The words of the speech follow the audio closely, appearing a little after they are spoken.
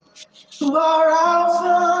You are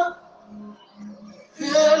Alpha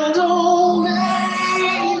and Omega.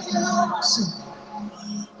 Sing.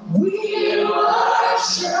 We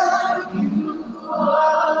worship you,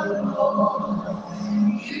 our Lord.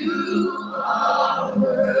 You are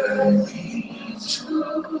worthy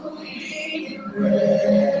to be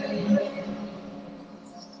praised.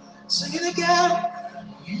 Sing it again.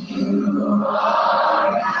 You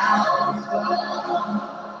are Alpha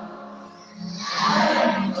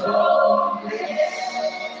and Omega.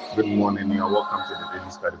 Good morning. You are welcome to the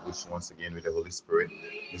Daily Study Bush once again with the Holy Spirit.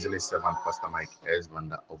 Usually servant Pastor Mike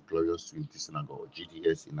Esmanda of Glorious Trinity Synagogue,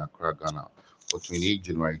 GDS in Accra, Ghana, for 28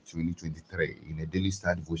 January 2023 in a daily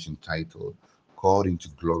study devotion titled Called into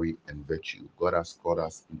Glory and Virtue. God has called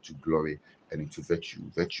us into glory and into virtue.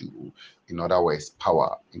 Virtue, in other words,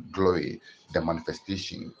 power, glory, the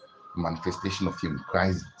manifestation of Him,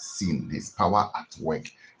 Christ seen, His power at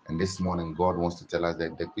work. And this morning, God wants to tell us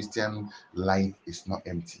that the Christian life is not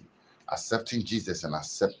empty. Accepting Jesus and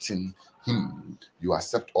accepting Him, you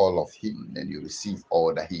accept all of Him and you receive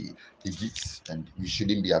all that He gives. And we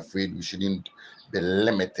shouldn't be afraid, we shouldn't be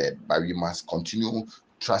limited, but we must continue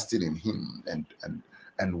trusting in Him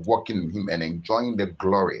and walking in Him and enjoying the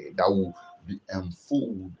glory that will be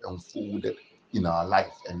unfolded in our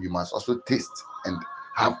life. And we must also taste and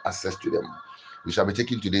have access to them. We shall be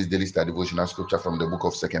taking today's daily study devotional scripture from the book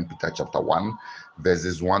of 2 Peter chapter 1,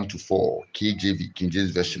 verses 1 to 4, KJV, King James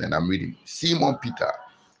Version, and I'm reading. Simon Peter,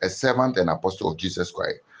 a servant and apostle of Jesus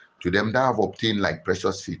Christ, to them that have obtained like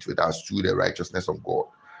precious faith with us through the righteousness of God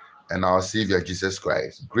and our Savior Jesus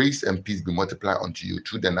Christ, grace and peace be multiplied unto you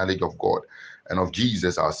through the knowledge of God and of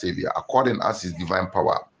Jesus our Savior, according as His divine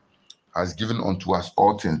power has given unto us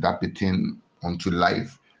all things that pertain unto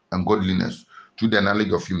life and godliness, through the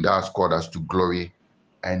knowledge of Him that has called us to glory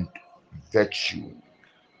and virtue,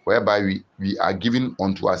 whereby we are given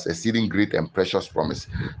unto us exceeding great and precious promise,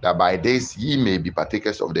 that by this ye may be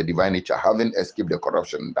partakers of the divine nature, having escaped the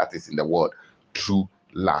corruption that is in the world through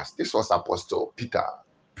lust. This was Apostle Peter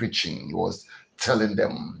preaching. He was telling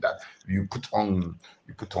them that you put on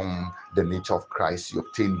the nature of Christ, you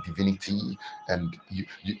obtain divinity, and you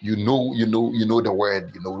know the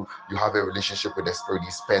word, you have a relationship with the Spirit,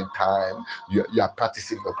 you spend time, you are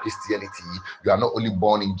practicing your Christianity. You are not only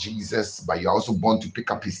born in Jesus, but you are also born to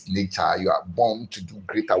pick up His nature. You are born to do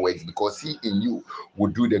greater works, because He in you will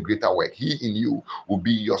do the greater work. He in you will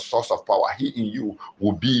be your source of power. He in you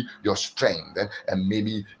will be your strength. And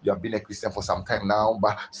maybe you have been a Christian for some time now,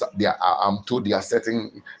 but I'm told there are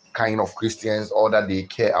certain kind of Christians, all that they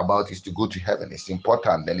care about is to go to heaven. It's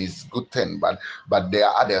important and it's a good thing, but there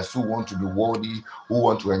are others who want to be worthy, who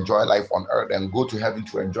want to enjoy life on earth and go to heaven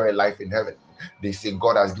to enjoy life in heaven. They say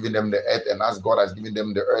God has given them the earth, and as God has given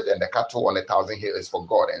them the earth, and the cattle on 1,000 hills is for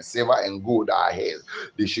God, and silver and gold are His.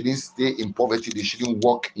 They shouldn't stay in poverty. They shouldn't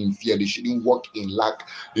walk in fear. They shouldn't walk in lack.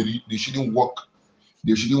 They shouldn't walk.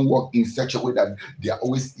 They shouldn't walk in such a way that they are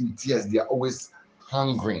always in tears. They are always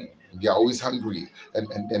hungry. They are always hungry,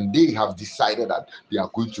 and they have decided that they are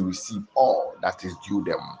going to receive all that is due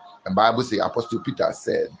them. And Bible says, Apostle Peter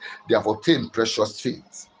said, they have obtained precious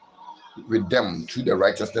faith with them through the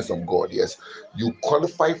righteousness of God. Yes, you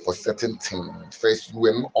qualify for certain things. First, you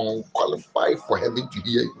were not unqualified for heaven to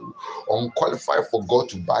hear you, unqualified for God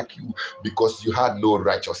to back you, because you had no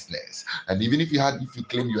righteousness. And even if you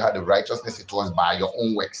claim you had a righteousness, it was by your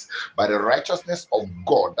own works. But the righteousness of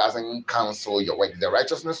God doesn't cancel your work. The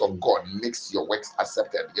righteousness of God makes your works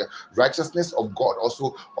accepted. The righteousness of God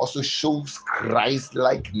also shows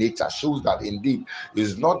Christ-like nature, shows that indeed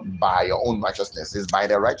it's not by your own righteousness, it's by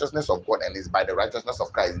the righteousness of God, and it's by the righteousness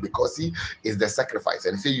of Christ, because He is the sacrifice.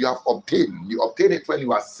 And you obtain it when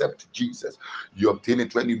you accept Jesus. You obtain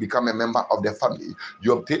it when you become a member of the family.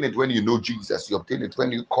 You obtain it when you know Jesus. You obtain it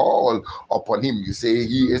when you call upon Him. You say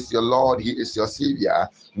He is your Lord, He is your Savior,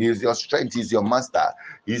 He is your strength, He is your master,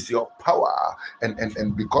 He is your power.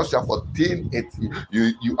 And because you have obtained it,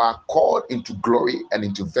 you are called into glory and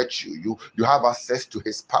into virtue. You have access to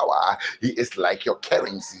His power. He is like your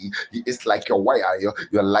currency. He is like your wire,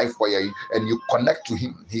 your life wire, and you connect to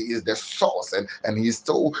Him. He is the source, and He is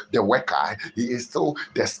still the worker. He is still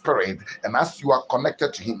the Spirit. And as you are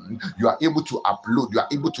connected to Him, you are able to upload, you are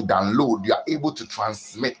able to download, you are able to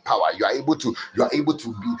transmit power, you are able to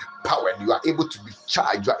be powered, you are able to be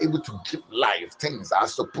charged, you are able to give life. Things are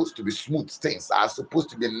supposed to be smooth, things are supposed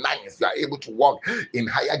to be nice. You are able to walk in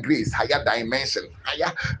higher grace, higher dimension,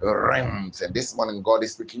 higher realms. And this morning God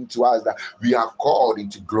is speaking to us that we are called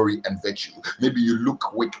into glory and virtue. Maybe you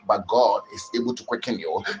look weak, but that God is able to quicken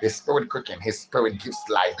you. His spirit quicken, his spirit gives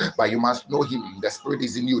life, but you must know him. The spirit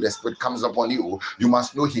is in you, the spirit comes upon you. You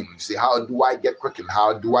must know him. See, how do I get quickened?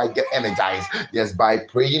 How do I get energized? Yes, by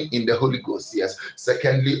praying in the Holy Ghost. Yes.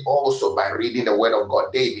 Secondly, also by reading the word of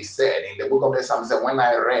God. David said in the book of the Psalms that when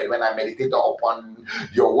I meditated upon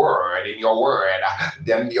your word, in your word,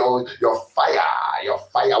 then your fire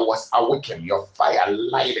was awakened, your fire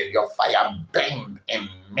lighted, your fire burned in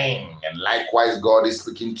me. And likewise, God is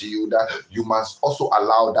speaking to you that you must also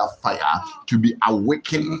allow that fire to be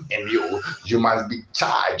awakened in you. You must be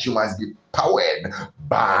charged, you must be powered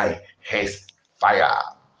by his fire.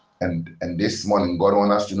 And this morning, God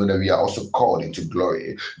wants us to know that we are also called into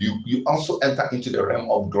glory. You also enter into the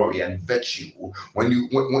realm of glory and virtue when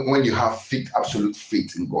you have faith, absolute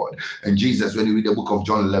faith in God. And Jesus, when you read the book of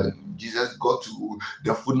John 11, Jesus got to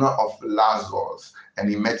the funeral of Lazarus, and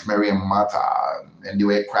he met Mary and Martha, and they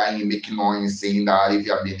were crying, making noise, saying that if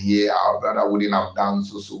you had been here, our brother wouldn't have done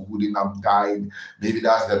so wouldn't have died. Maybe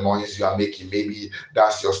that's the noise you are making. Maybe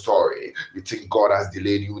that's your story. You think God has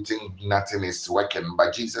delayed you, think nothing is working.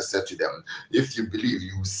 But Jesus said to them, if you believe,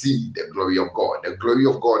 you see the glory of God. The glory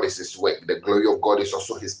of God is his work. The glory of God is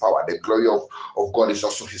also his power. The glory of God is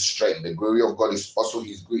also his strength. The glory of God is also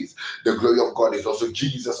his grace. The glory of God is also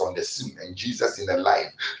Jesus on the scene and Jesus in the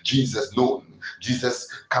life. Jesus known. Jesus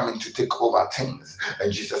coming to take over things.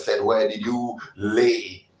 And Jesus said, where did you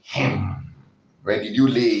lay him? Where did you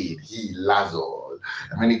lay he, Lazarus?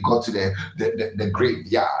 And when he got to the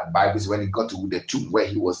graveyard, Bible says when he got to the tomb where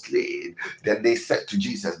he was laid, then they said to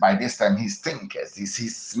Jesus, by this time he stinketh, he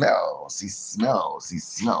smells.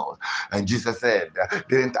 And Jesus said,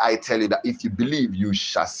 didn't I tell you that if you believe, you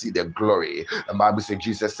shall see the glory? And Bible says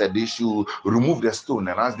Jesus said they should remove the stone.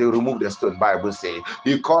 And as they removed the stone, Bible says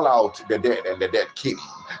he called out the dead, and the dead came.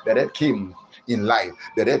 The dead came in life.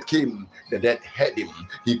 The dead came, the dead heard him.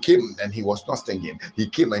 He came and he was not singing. He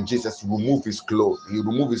came and Jesus removed his clothes. He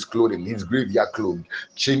removed his clothing, his graveyard clothes,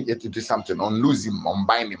 changed it into something, unloose him,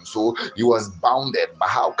 unbind him. So he was bounded, but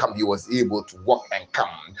how come he was able to walk and come?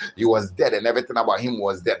 He was dead and everything about him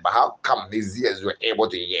was dead, but how come his ears were able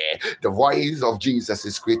to hear? The voice of Jesus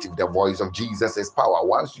is creative. The voice of Jesus is power.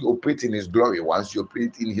 Once you operate in his glory, once you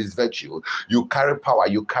operate in his virtue, you carry power,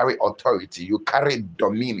 you carry authority, you carry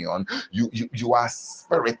dominion. You are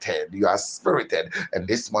spirited. You are spirited. And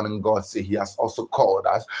this morning, God said he has also called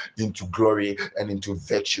us into glory and into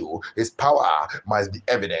virtue. His power must be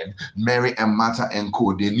evident. Mary and Martha and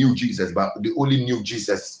co, they knew Jesus, but they only knew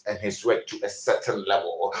Jesus and his work to a certain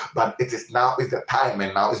level. But it is now is the time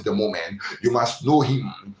and now is the moment. You must know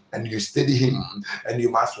him and you study him and you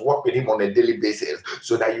must work with him on a daily basis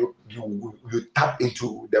so that you tap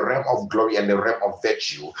into the realm of glory and the realm of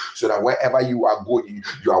virtue, so that wherever you are going,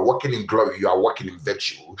 you are walking in glory, you are walking in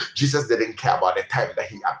virtue. Jesus didn't care about the time that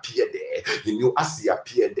he appeared there. He knew as he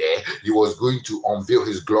appeared there, he was going to unveil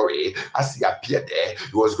his glory. As he appeared there,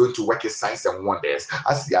 he was going to work his signs and wonders.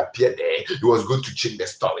 As he appeared there, he was going to change the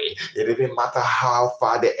story. It didn't matter how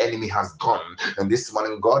far the enemy has gone. And this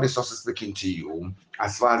morning, God is also speaking to you.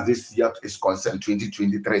 As far as this year is concerned,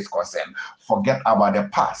 2023 is concerned, forget about the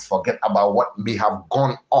past, forget about what may have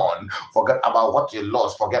gone on, forget about what you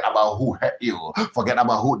lost, forget about who hurt you, forget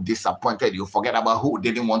about who disappointed you, forget about who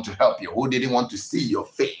didn't want to help you, who didn't want to see your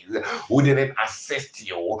face, who didn't assist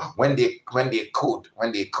you when they could,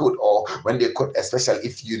 especially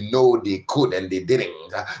if you know they could and they didn't.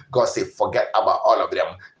 God said, forget about all of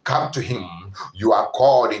them. Come to him. You are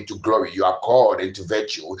called into glory. You are called into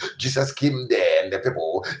virtue. Jesus came there, and the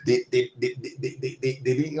people they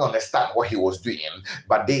didn't understand what he was doing,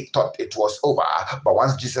 but they thought it was over. But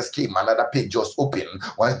once Jesus came, another page was open.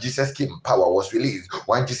 Once Jesus came, power was released.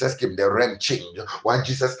 Once Jesus came, the realm changed. Once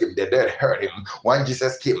Jesus came, the dead heard him. Once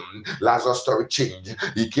Jesus came, Lazarus' story changed.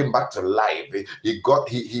 He came back to life.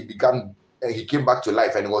 He came back to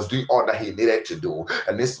life and he was doing all that he needed to do.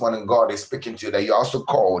 And this morning, God is speaking to you that you're also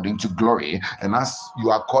called into glory. And as you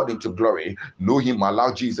are called into glory, know him,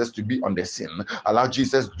 allow Jesus to be on the scene, allow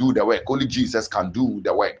Jesus to do the work. Only Jesus can do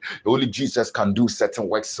the work. Only Jesus can do certain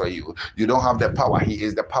works for you. You don't have the power, he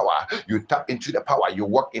is the power. You tap into the power, you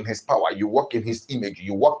walk in his power, you walk in his image,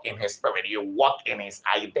 you walk in his spirit, you walk in his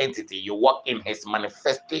identity, you walk in his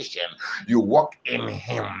manifestation, you walk in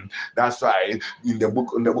him. That's why in the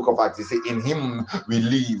book of Acts, it says, in him we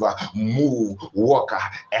live, move, walk,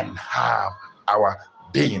 and have our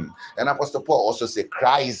being. And Apostle Paul also said,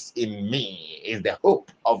 Christ in me is the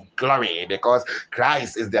hope of glory, because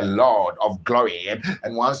Christ is the Lord of glory.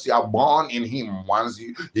 And once you are born in him, once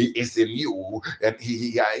he is in you, and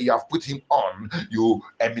you have put him on, you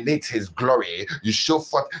emanate his glory, you show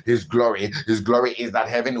forth his glory. His glory is that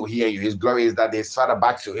heaven will hear you. His glory is that his Father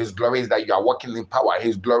backs you. His glory is that you are walking in power.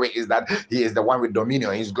 His glory is that he is the one with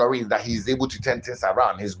dominion. His glory is that he is able to turn things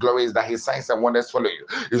around. His glory is that his signs and wonders follow you.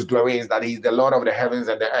 His glory is that he is the Lord of the heavens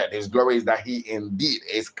and the earth. His glory is that he indeed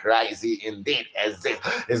is Christ. He indeed exists.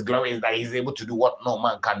 His glory is that he's able to do what no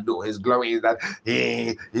man can do. His glory is that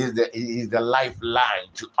he is the lifeline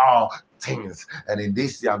to all things. And in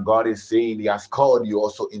this year, God is saying he has called you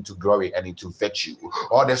also into glory and into virtue.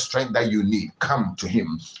 All the strength that you need, come to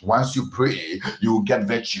him. Once you pray, you will get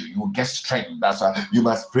virtue, you will get strength. That's why you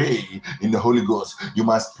must pray in the Holy Ghost. You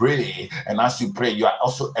must pray, and as you pray, you are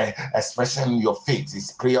also expressing your faith.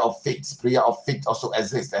 It's prayer of faith. Prayer of faith also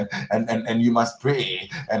exists, and you must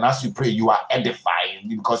pray. And as you pray, you are edified,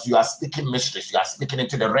 because you are speaking mysteries. You are speaking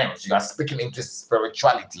into the realms. You are speaking into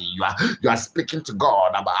spirituality. You are speaking to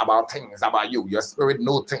God about things about you. Your spirit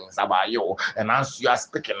knows things about you, and as you are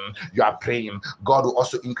speaking, you are praying. God will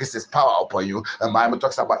also increase his power upon you. And Bible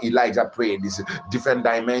talks about Elijah praying this different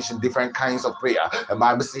dimension, different kinds of prayer. And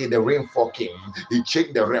Bible says the rainfall came, he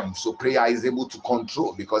changed the realm. So prayer is able to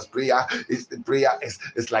control, because prayer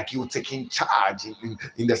is like you taking charge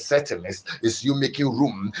in the setting. It's you making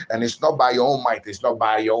room, and it's not by your own might, it's not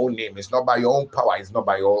by your own name, it's not by your own power, it's not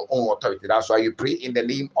by your own authority. That's why you pray in the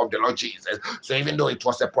name of the Lord Jesus. So even though it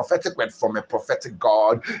was a prophetic word from a prophetic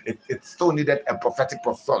God, it still needed a prophetic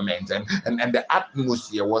fulfillment, and the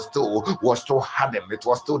atmosphere was still hardened, it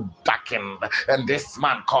was still darkened. And this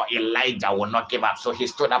man called Elijah will not give up. So he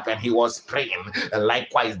stood up and he was praying. And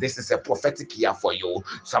likewise, this is a prophetic year for you.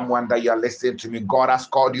 Someone that you are listening to me, God has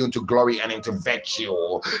called you into glory and into virtue.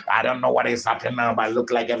 I don't know what is happening now, but it look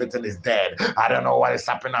like everything is dead. I don't know what is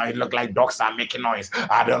happening now. It look like dogs are making noise.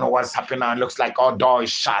 I don't know what's happening now. It looks like all doors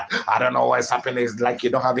shut. I don't know what's happening. It's like you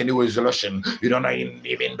don't have any resolution. You don't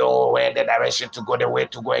even know where the direction to go, the way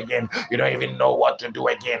to go again. You don't even know what to do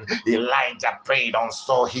again. Elijah prayed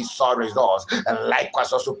until he saw results, and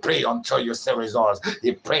likewise also pray until you see results.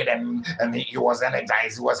 He prayed and he was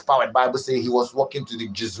energized, he was powered. Bible says he was walking to the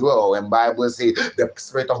Jezreel, and Bible says the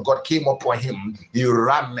Spirit of God came upon him. He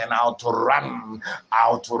ran and outrun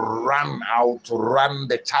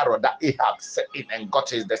the chariot that Ahab set in and got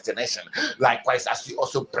to his destination. Likewise, as you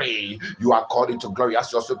also pray, you are called into glory.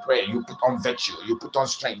 As you also pray, you put on virtue, you put on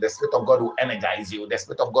strength. The Spirit of God will energize you. The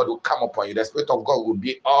Spirit of God will come upon you. The Spirit of God will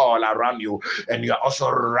be all around you. And you are also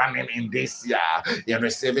running in this year, in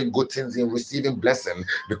receiving good things, in receiving blessing,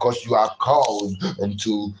 because you are called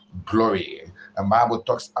into glory. And Bible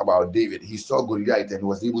talks about David. He saw Goliath and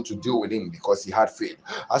was able to deal with him because he had faith.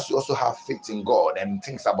 As you also have faith in God and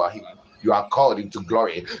thinks about him, you are called into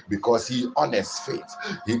glory, because he honors faith.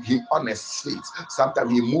 He honors faith.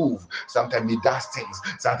 Sometimes he moves, sometimes he does things,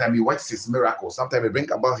 sometimes he works his miracles, sometimes he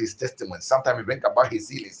brings about his testimony, sometimes he brings about his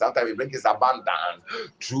healing, sometimes he brings his abundance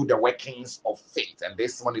through the workings of faith. And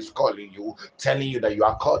this one is calling you, telling you that you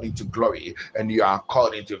are called into glory and you are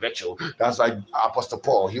called into virtue. That's why Apostle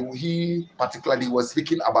Paul, he particularly was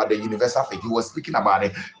speaking about the universal faith. He was speaking about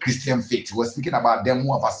the Christian faith. He was speaking about them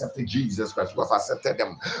who have accepted Jesus Christ, who have accepted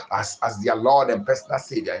them as their Lord and personal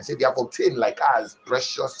Savior, and said they have obtained like us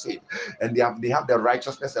precious faith, and they have the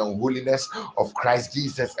righteousness and holiness of Christ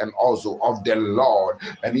Jesus and also of the Lord.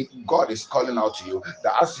 And God is calling out to you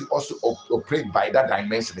that as you also operate by that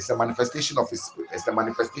dimension, it's a manifestation of His Spirit, it's a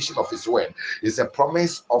manifestation of His word, it's a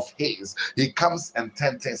promise of His. He comes and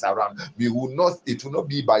turns things around. It will not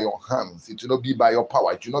be by your hands, it will not be by your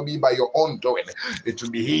power, it will not be by your own doing. It will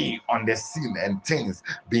be He on the scene and things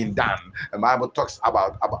being done. The Bible talks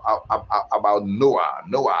about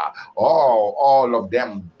Noah. All of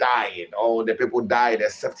them died. All the people died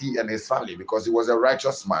except he and his family, because he was a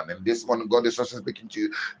righteous man. And this one, God is also speaking to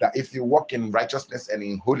you that if you walk in righteousness and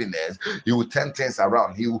in holiness, He will turn things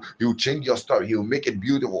around. He will change your story. He will make it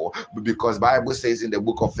beautiful, because Bible says in the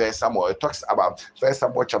book of First Samuel, it talks about First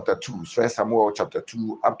Samuel chapter 2, First Samuel chapter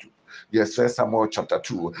 2 up to First Samuel chapter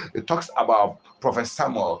 2. It talks about Prophet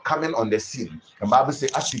Samuel coming on the scene. The Bible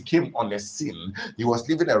says as he came on the scene, he was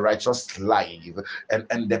living a righteous life,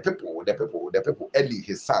 and the people, Eli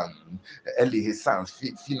his sons,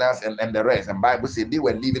 Phinehas and the rest. And Bible says they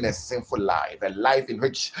were living a sinful life, a life in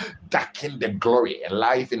which darkened the glory, a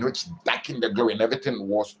life in which darkened the glory, and everything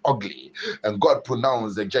was ugly. And God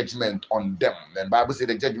pronounced the judgment on them. And Bible says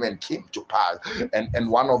the judgment came to pass, and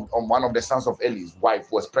one of the sons of Eli's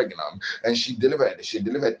wife was pregnant. and she delivered. She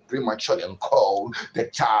delivered prematurely and called the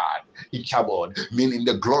child Ichabod, meaning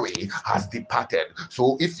the glory has departed.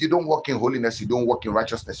 So if you don't walk in holiness, you don't walk in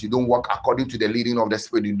righteousness, you don't walk according to the leading of the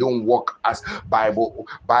Spirit, you don't walk as Bible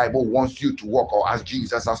wants you to walk, or as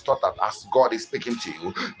Jesus has taught us, as God is speaking to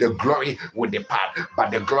you, the glory will depart.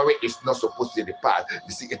 But the glory is not supposed to depart.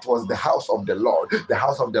 You see, it was the house of the Lord. The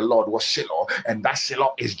house of the Lord was Shiloh, and that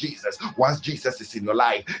Shiloh is Jesus. Once Jesus is in your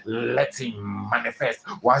life, let him manifest.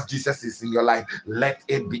 Once Jesus is in your life, let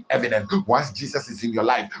it be evident. Once Jesus is in your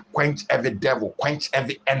life, quench every devil, quench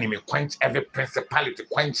every enemy, quench every principality,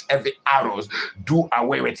 quench every arrows. Do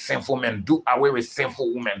away with sinful men, do away with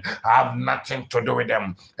sinful women. Have nothing to do with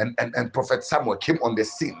them. And Prophet Samuel came on the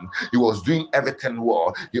scene. He was doing everything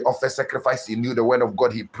well. He offered sacrifice. He knew the word of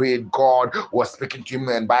God. He prayed. God was speaking to him,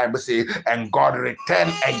 and Bible says, and God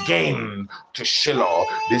returned again to Shiloh.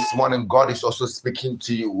 This morning, God is also speaking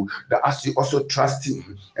to you, that as you also trust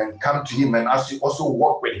him and come to him, and as you also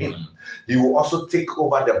walk with him, he will also take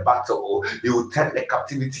over the battle. He will turn the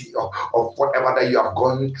captivity of whatever that you have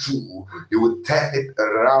gone through. He will turn it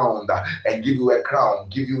around and give you a crown,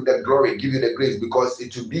 give you the glory, give you the grace, because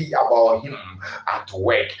it will be about him at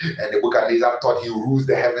work. And the book of Isaiah thought he rules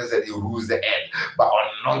the heavens and he rules the earth. But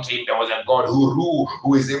unknown to him, there was a God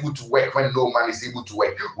who is able to work when no man is able to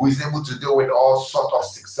work, who is able to deal with all sorts of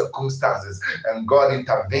circumstances. And God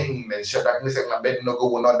intervened, and Shadrach, Meshach, and Abednego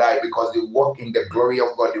will not die, because they walk in the glory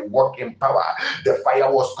of God. They walk in power. The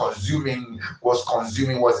fire was consuming, was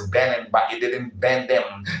burning, but it didn't burn them,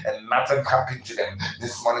 and nothing happened to them.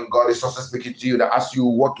 This morning, God is also speaking to you that as you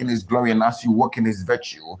walk in his glory and as you walk in his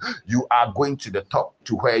virtue, you are going to the top,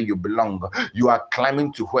 to where you belong. You are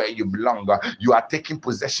climbing to where you belong. You are taking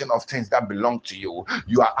possession of things that belong to you.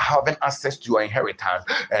 You are having access to your inheritance,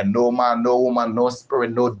 and no man, no woman, no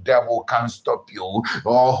spirit, no devil can stop you.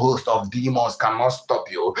 All host of demons cannot stop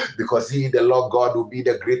you, because he, the Lord God, will be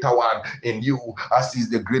the greater one in you. As he's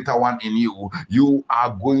the greater one in you, you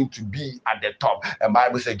are going to be at the top. And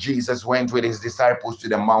Bible says Jesus went with his disciples to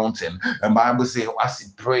the mountain, and Bible says as he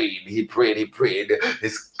prayed,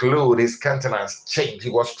 his clothes, his countenance changed. He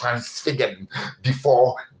was transfigured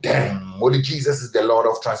before them. Only Jesus is the Lord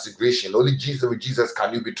of transfiguration. Only with Jesus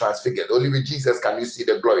can you be transfigured. Only with Jesus can you see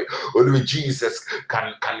the glory. Only with Jesus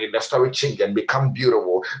can the story change and become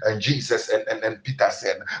beautiful. And Jesus and Peter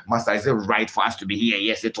said, Master, is it right for us to be here?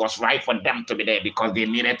 Yes, it was right for them to be there, because they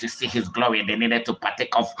needed to see his glory. They needed to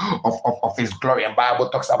partake of his glory. And Bible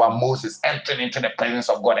talks about Moses entering into the presence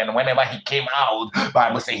of God, and whenever he came out,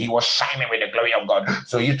 Bible says he was shining with the glory of God.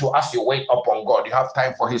 So you too, as you wait upon God, you have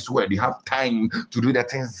time for his word. You have time to do the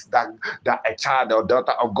things that a child or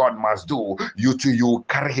daughter of God must do. You too, you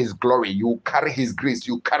carry his glory, you carry his grace,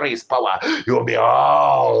 you carry his power. You'll be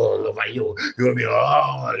all over you. You'll be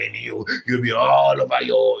all in you. You'll be all over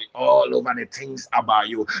you, all over the things about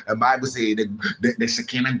you. And Bible says the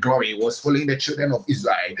Shekinah glory was following the children of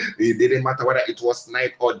Israel. It didn't matter whether it was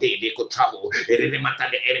night or day, they could travel. It didn't matter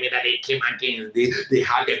the enemy that they came against. They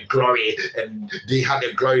had the glory, and they had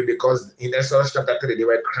the glory because in Exodus chapter 3, they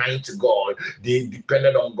were crying to God. They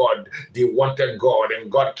depended on God. They wanted God,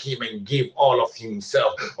 and God came and gave all of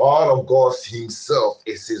himself. All of God's himself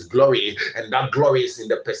is his glory, and that glory is in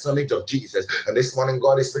the personage of Jesus. And this morning,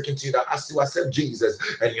 God is speaking to you that as you accept Jesus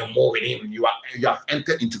and you move in him, you have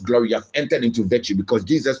entered into glory, you have entered into virtue, because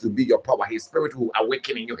Jesus will be your power. His spirit will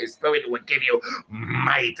awaken in you, his spirit will give you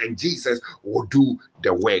might, and Jesus will do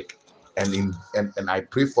the work. And I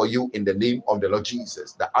pray for you in the name of the Lord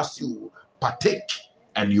Jesus, that as you partake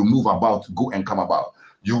and you move about, go and come about,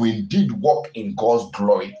 you will indeed walk in God's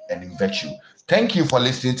glory and in virtue. Thank you for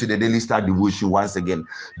listening to the Daily Star Devotion once again.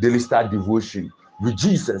 Daily Star Devotion with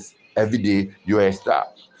Jesus. Every day you are a star.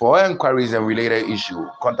 For all inquiries and related issues,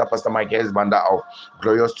 contact Pastor Mike Hezbanda of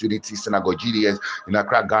Glorious Trinity Synagogue GDS in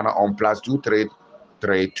Accra, Ghana on +233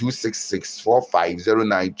 266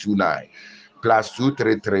 450929.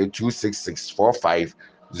 +233 266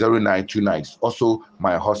 450929. Also,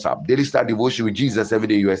 my WhatsApp. Daily Star Devotion with Jesus. Every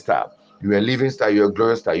day you are a star. You are a living star. You are a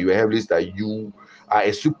glorious star. You are a heavenly star. You are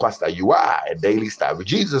a superstar. You are a daily star. With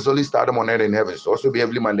Jesus, only stardom on earth and heaven. So also be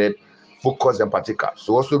heavily minded, focus and partaker.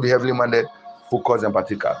 So also be heavily minded, focus and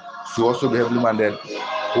partaker. So also be heavily minded,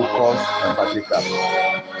 focus and partaker.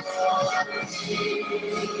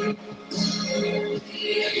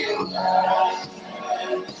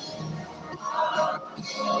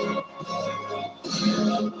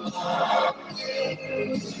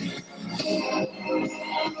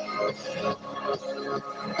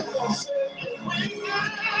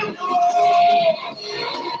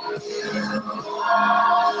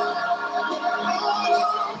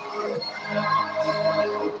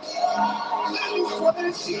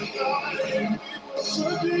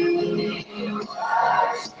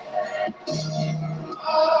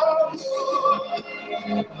 One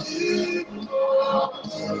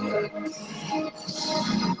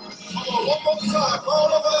more time,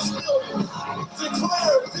 all over this building.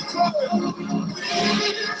 Declare.